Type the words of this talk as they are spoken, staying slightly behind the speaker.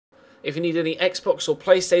If you need any Xbox or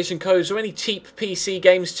PlayStation codes or any cheap PC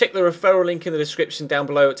games, check the referral link in the description down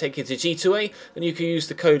below. It'll take you to G2A, and you can use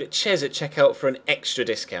the code CHES at checkout for an extra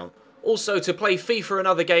discount. Also, to play FIFA and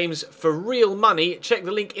other games for real money, check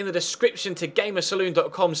the link in the description to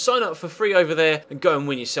gamersaloon.com, sign up for free over there, and go and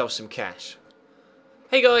win yourself some cash.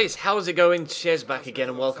 Hey guys, how's it going? Chez back again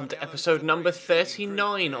and welcome to episode number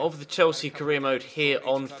 39 of the Chelsea career mode here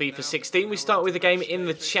on FIFA 16. We start with a game in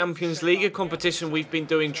the Champions League, a competition we've been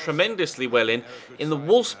doing tremendously well in the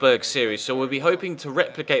Wolfsburg series, so we'll be hoping to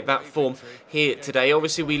replicate that form here today.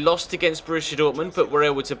 Obviously we lost against Borussia Dortmund, but we're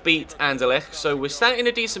able to beat Anderlecht, so we're sat in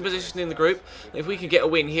a decent position in the group. If we can get a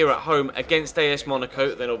win here at home against AS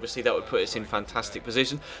Monaco, then obviously that would put us in fantastic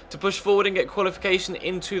position to push forward and get qualification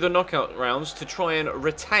into the knockout rounds to try and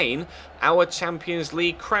retain our Champions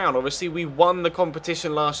League crown. Obviously we won the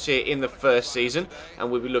competition last year in the first season, and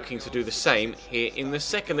we'll be looking to do the same here in the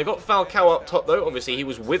second. They've got Falcao up top though. Obviously he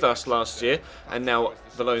was with us last year, and now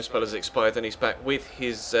the loan spell has expired and he's back with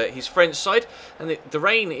his French side. And the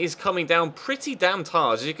rain is coming down pretty damn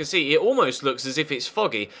hard. As you can see, it almost looks as if it's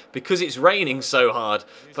foggy because it's raining so hard.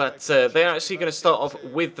 But they're actually going to start off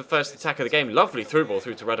with the first attack of the game. Lovely through ball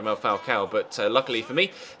through to Radamel Falcao, but luckily for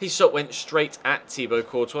me, his shot went straight at Thibaut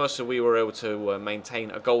Courtois, so we were able to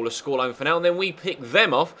maintain a goalless scoreline for now. And then we picked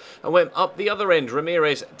them off and went up the other end.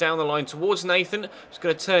 Ramirez down the line towards Nathan. He's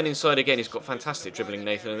going to turn inside again. He's got fantastic dribbling,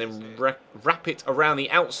 Nathan, and then wrap it around the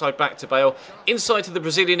outside back to Bale. Inside to the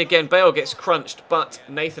Brazilian again. Bale gets crunched, but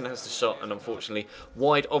Nathan has the shot, and unfortunately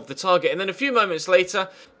wide of the target. And then a few moments later,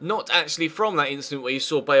 not actually from that incident where you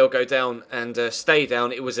saw Bale go down and stay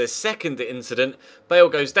down, it was a second incident. Bale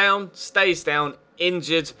goes down, stays down,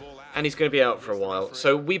 injured, and he's going to be out for a while.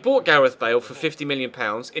 So we bought Gareth Bale for £50 million.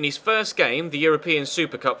 In his first game, the European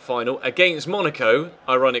Super Cup final against Monaco,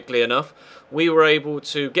 ironically enough, we were able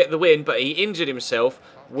to get the win, but he injured himself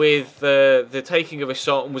with the taking of a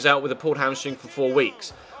shot and was out with a pulled hamstring for 4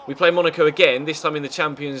 weeks. We play Monaco again, this time in the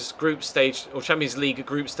Champions Group stage, or Champions League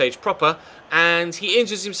group stage proper, and he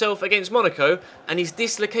injures himself against Monaco, and he's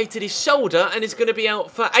dislocated his shoulder and is going to be out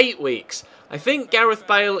for 8 weeks. I think Gareth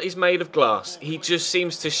Bale is made of glass. He just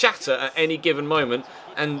seems to shatter at any given moment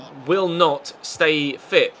and will not stay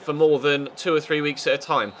fit for more than 2 or 3 weeks at a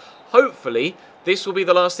time. Hopefully, this will be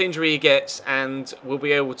the last injury he gets, and we'll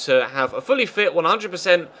be able to have a fully fit,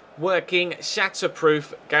 100% working,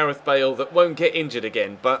 shatter-proof Gareth Bale that won't get injured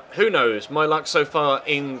again. But who knows? My luck so far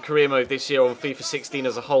in career mode this year on FIFA 16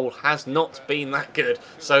 as a whole has not been that good.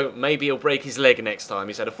 So maybe he'll break his leg next time.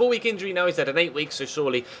 He's had a 4-week injury, now he's had an 8 weeks, so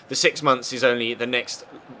surely the 6 months is only the next,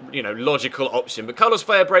 logical option. But Carlos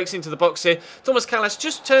Vela breaks into the box here. Thomas Callas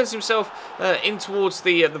just turns himself in towards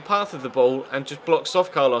the path of the ball and just blocks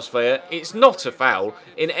off Carlos Vela. It's not a foul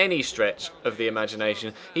in any stretch of the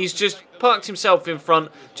imagination. He's just parked himself in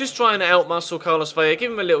front, just trying to outmuscle Carlos Vela,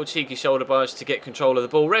 give him a little cheeky shoulder barge to get control of the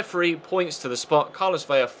ball. Referee points to the spot. Carlos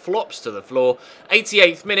Vela flops to the floor.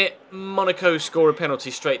 88th minute, Monaco score a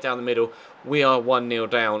penalty straight down the middle. We are 1-0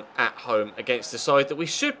 down at home against the side that we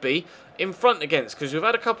should be in front against, because we've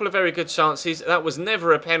had a couple of very good chances. That was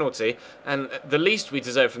never a penalty, and the least we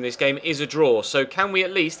deserve from this game is a draw. So can we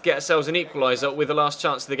at least get ourselves an equaliser with the last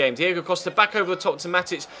chance of the game? Diego Costa back over the top to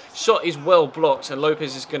Matic. Shot is well blocked, and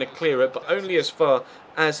Lopez is going to clear it, but only as far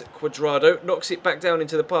as Cuadrado knocks it back down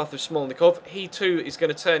into the path of Smolnikov. He too is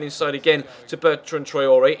going to turn inside again to Bertrand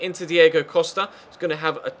Traore. Into Diego Costa. He's going to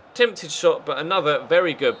have a tempted shot, but another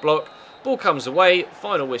very good block. Ball comes away,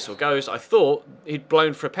 final whistle goes. I thought he'd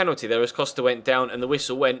blown for a penalty there as Costa went down and the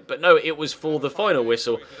whistle went, but no, it was for the final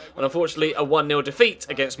whistle. And unfortunately, a 1-0 defeat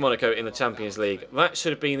against Monaco in the Champions League. That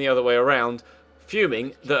should have been the other way around.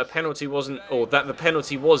 Fuming that a penalty wasn't, or that the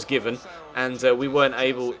penalty was given, and we weren't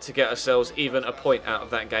able to get ourselves even a point out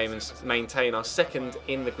of that game and maintain our second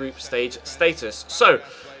in the group stage status. So,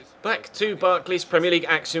 back to Barclays Premier League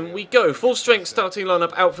action we go. Full strength starting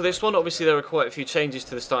lineup out for this one. Obviously there are quite a few changes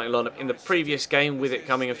to the starting lineup in the previous game, with it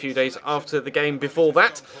coming a few days after the game before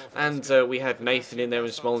that. And we had Nathan in there,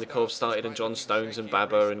 and Smolnikov started, and John Stones and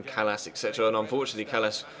Baba and Callas, etc. And unfortunately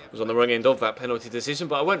Callas was on the wrong end of that penalty decision,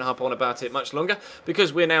 but I won't harp on about it much longer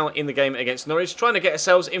because we're now in the game against Norwich, trying to get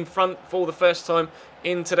ourselves in front for the first time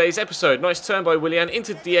in today's episode. Nice turn by Willian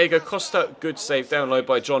into Diego Costa. Good save down low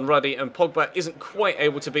by John Ruddy, and Pogba isn't quite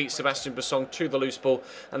able to beat beat Sebastian Bassong to the loose ball,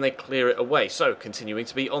 and they clear it away. So, continuing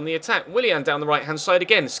to be on the attack. Willian down the right-hand side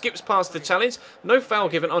again, skips past the challenge. No foul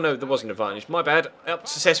given. Oh no, there was an advantage. My bad. Up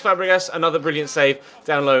to Cesc Fabregas. Another brilliant save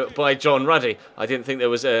down low by John Ruddy. I didn't think there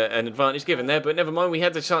was an advantage given there, but never mind. We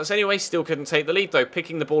had the chance anyway. Still couldn't take the lead though.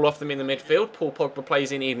 Picking the ball off them in the midfield. Paul Pogba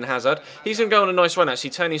plays in Eden Hazard. He's going to go on a nice run actually,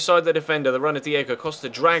 turning inside the defender. The runner Diego Costa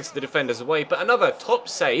drags the defenders away, but another top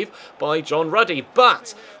save by John Ruddy.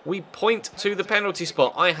 But we point to the penalty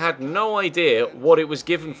spot. I had no idea what it was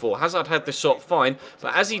given for. Hazard had the shot fine,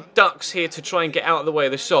 but as he ducks here to try and get out of the way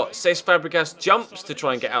of the shot, Cesc Fabregas jumps to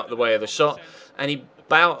try and get out of the way of the shot, and he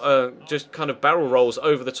just kind of barrel rolls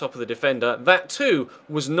over the top of the defender. That too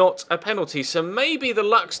was not a penalty, so maybe the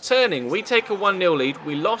luck's turning. We take a 1-0 lead.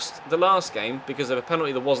 We lost the last game because of a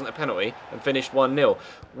penalty that wasn't a penalty and finished 1-0.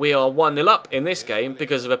 We are 1-0 up in this game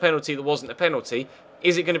because of a penalty that wasn't a penalty.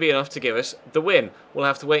 Is it going to be enough to give us the win? We'll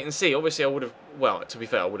have to wait and see. Obviously, I would have... Well, to be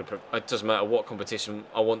fair, I would have... It doesn't matter what competition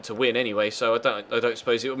I want to win anyway, so I don't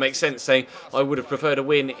suppose it would make sense saying I would have preferred a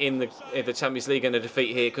win in the Champions League and a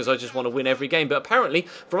defeat here because I just want to win every game. But apparently,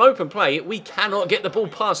 from open play, we cannot get the ball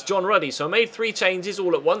past John Ruddy. So I made 3 changes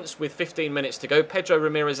all at once with 15 minutes to go. Pedro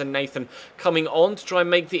Ramirez and Nathan coming on to try and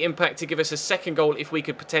make the impact to give us a second goal if we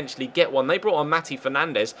could potentially get one. They brought on Mati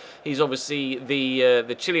Fernandez. He's obviously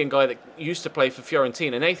the Chilean guy that used to play for Fiorentina.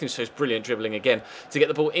 Nathan shows brilliant dribbling again to get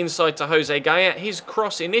the ball inside to Jose Gaya. His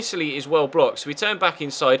cross initially is well blocked, so we turn back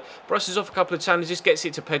inside, brushes off a couple of challenges, gets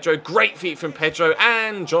it to Pedro. Great feet from Pedro,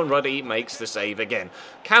 and John Ruddy makes the save again.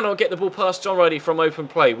 Cannot get the ball past John Ruddy from open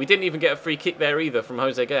play. We didn't even get a free kick there either from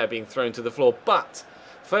Jose Gaya being thrown to the floor, but...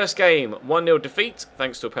 First game, 1-0 defeat,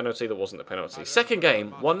 thanks to a penalty that wasn't a penalty. Second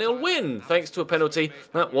game, 1-0 win, thanks to a penalty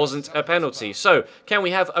that wasn't a penalty. So, can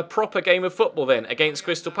we have a proper game of football then against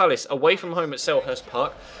Crystal Palace, away from home at Selhurst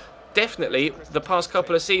Park? Definitely, the past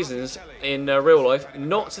couple of seasons in real life,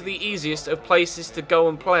 not the easiest of places to go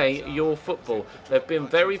and play your football. They've been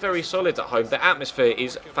very, very solid at home. The atmosphere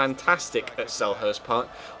is fantastic at Selhurst Park.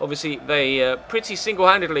 Obviously, they pretty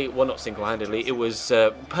single-handedly, well, not single-handedly, it was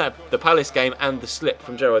the Palace game and the slip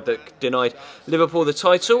from Gerrard that denied Liverpool the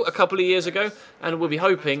title a couple of years ago. And we'll be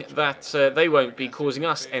hoping that they won't be causing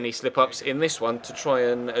us any slip-ups in this one to try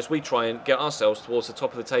and, as we try and get ourselves towards the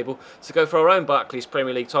top of the table to go for our own Barclays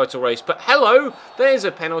Premier League title race. But hello, there's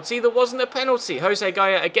a penalty that wasn't a penalty. Jose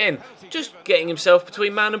Gaya again, just getting himself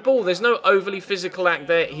between man and ball. There's no overly physical act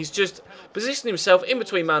there. He's just positioned himself in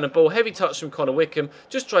between man and ball. Heavy touch from Connor Wickham.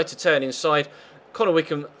 Just tried to turn inside. Connor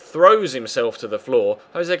Wickham throws himself to the floor.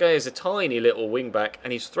 Jose Gaya is a tiny little wing-back,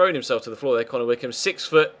 and he's thrown himself to the floor there. Connor Wickham, 6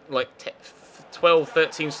 foot, like 12,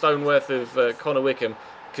 13 stone worth of Connor Wickham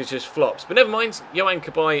just flops. But never mind, Yohan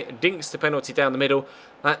Cabaye dinks the penalty down the middle.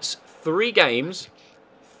 That's 3 games,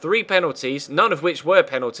 3 penalties, none of which were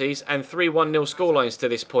penalties, and 3 1-0 scorelines to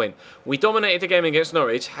this point. We dominated the game against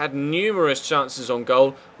Norwich, had numerous chances on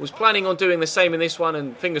goal, was planning on doing the same in this one,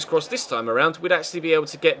 and fingers crossed this time around, we'd actually be able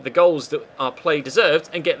to get the goals that our play deserved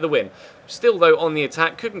and get the win. Still, though, on the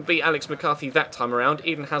attack, couldn't beat Alex McCarthy that time around.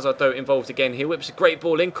 Eden Hazard, though, involved again here. Whips a great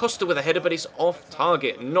ball in. Costa with a header, but it's off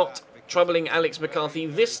target. Not troubling Alex McCarthy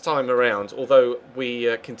this time around, although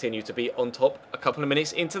we continue to be on top a couple of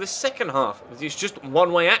minutes into the second half. It's just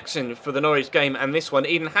one-way action for the Norwich game, and this one,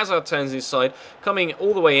 Eden Hazard turns inside, coming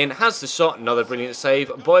all the way in, has the shot, another brilliant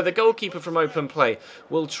save by the goalkeeper from open play.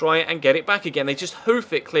 We'll try and get it back again. They just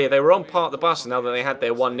hoof it clear. They were on part of the bus now that they had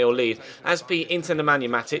their 1-0 lead. Aspi into Nemanja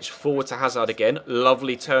Matic, forward to Hazard again.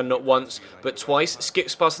 Lovely turn, not once, but twice.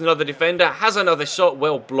 Skips past another defender, has another shot,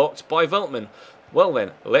 well blocked by Veltman. Well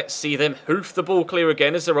then, let's see them hoof the ball clear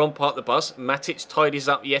again as they're on part of the bus. Matic tidies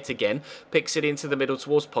up yet again, picks it into the middle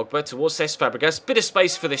towards Pogba, towards Cesc Fabregas. Bit of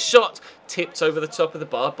space for the shot, tipped over the top of the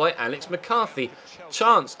bar by Alex McCarthy.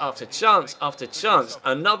 Chance after chance after chance.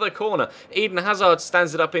 Another corner. Eden Hazard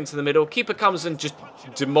stands it up into the middle. Keeper comes and just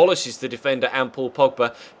demolishes the defender and Paul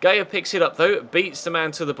Pogba. Gaya picks it up though, beats the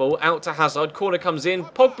man to the ball, out to Hazard. Corner comes in.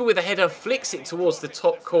 Pogba with a header flicks it towards the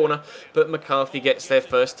top corner, but McCarthy gets there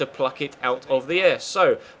first to pluck it out of the air.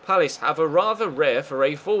 So, Palace have a rather rare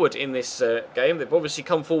foray forward in this game. They've obviously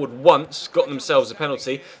come forward once, got themselves a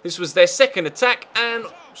penalty. This was their second attack and,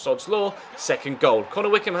 sod's law, second goal. Connor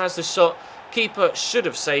Wickham has the shot. Keeper should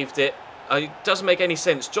have saved it. It doesn't make any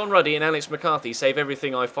sense. John Ruddy and Alex McCarthy save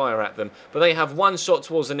everything I fire at them, but they have one shot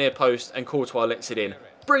towards the near post and Courtois lets it in.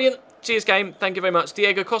 Brilliant. Cheers, game. Thank you very much.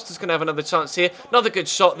 Diego Costa's going to have another chance here. Another good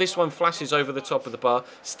shot. This one flashes over the top of the bar.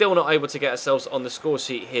 Still not able to get ourselves on the score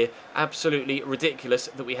sheet here. Absolutely ridiculous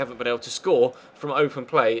that we haven't been able to score from open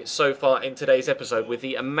play so far in today's episode with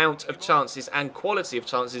the amount of chances and quality of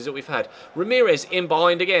chances that we've had. Ramirez in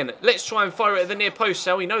behind again. Let's try and fire it at the near post,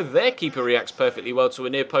 shall we? No, their keeper reacts perfectly well to a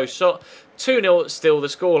near post shot. 2-0 still the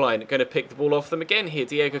scoreline. Going to pick the ball off them again here.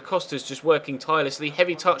 Diego Costa's just working tirelessly.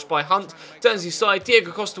 Heavy touch by Hunt. Turns his side.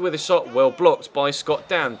 Diego Costa with a shot. Well blocked by Scott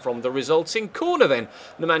Dan from the resulting corner then.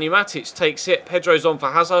 Nemanja Matic takes it. Pedro's on for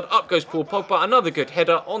Hazard. Up goes Paul Pogba. Another good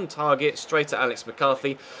header on target. Straight at Alex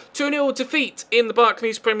McCarthy. 2-0 defeat in the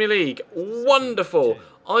Barclays Premier League. Wonderful.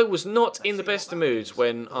 I was not in the best of moods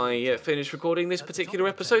when I finished recording this particular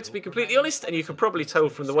episode, to be completely honest, and you can probably tell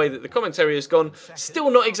from the way that the commentary has gone,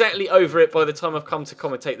 still not exactly over it by the time I've come to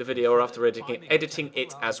commentate the video or after editing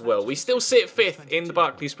it as well. We still sit 5th in the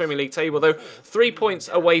Barclays Premier League table, though, 3 points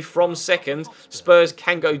away from 2nd. Spurs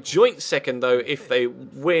can go joint 2nd, though, if they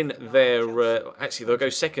win their... actually, they'll go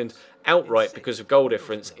 2nd outright because of goal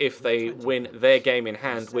difference if they win their game in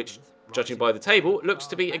hand, which... judging by the table, looks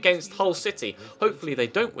to be against Hull City. Hopefully they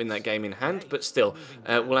don't win that game in hand, but still,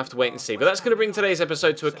 we'll have to wait and see. But that's going to bring today's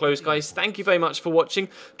episode to a close, guys. Thank you very much for watching.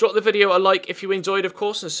 Drop the video a like if you enjoyed, of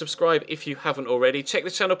course, and subscribe if you haven't already. Check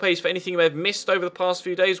the channel page for anything you may have missed over the past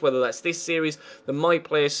few days, whether that's this series, the My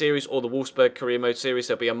Player series, or the Wolfsburg Career Mode series.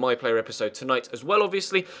 There'll be a My Player episode tonight as well,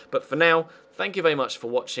 obviously. But for now, thank you very much for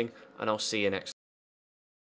watching, and I'll see you next time.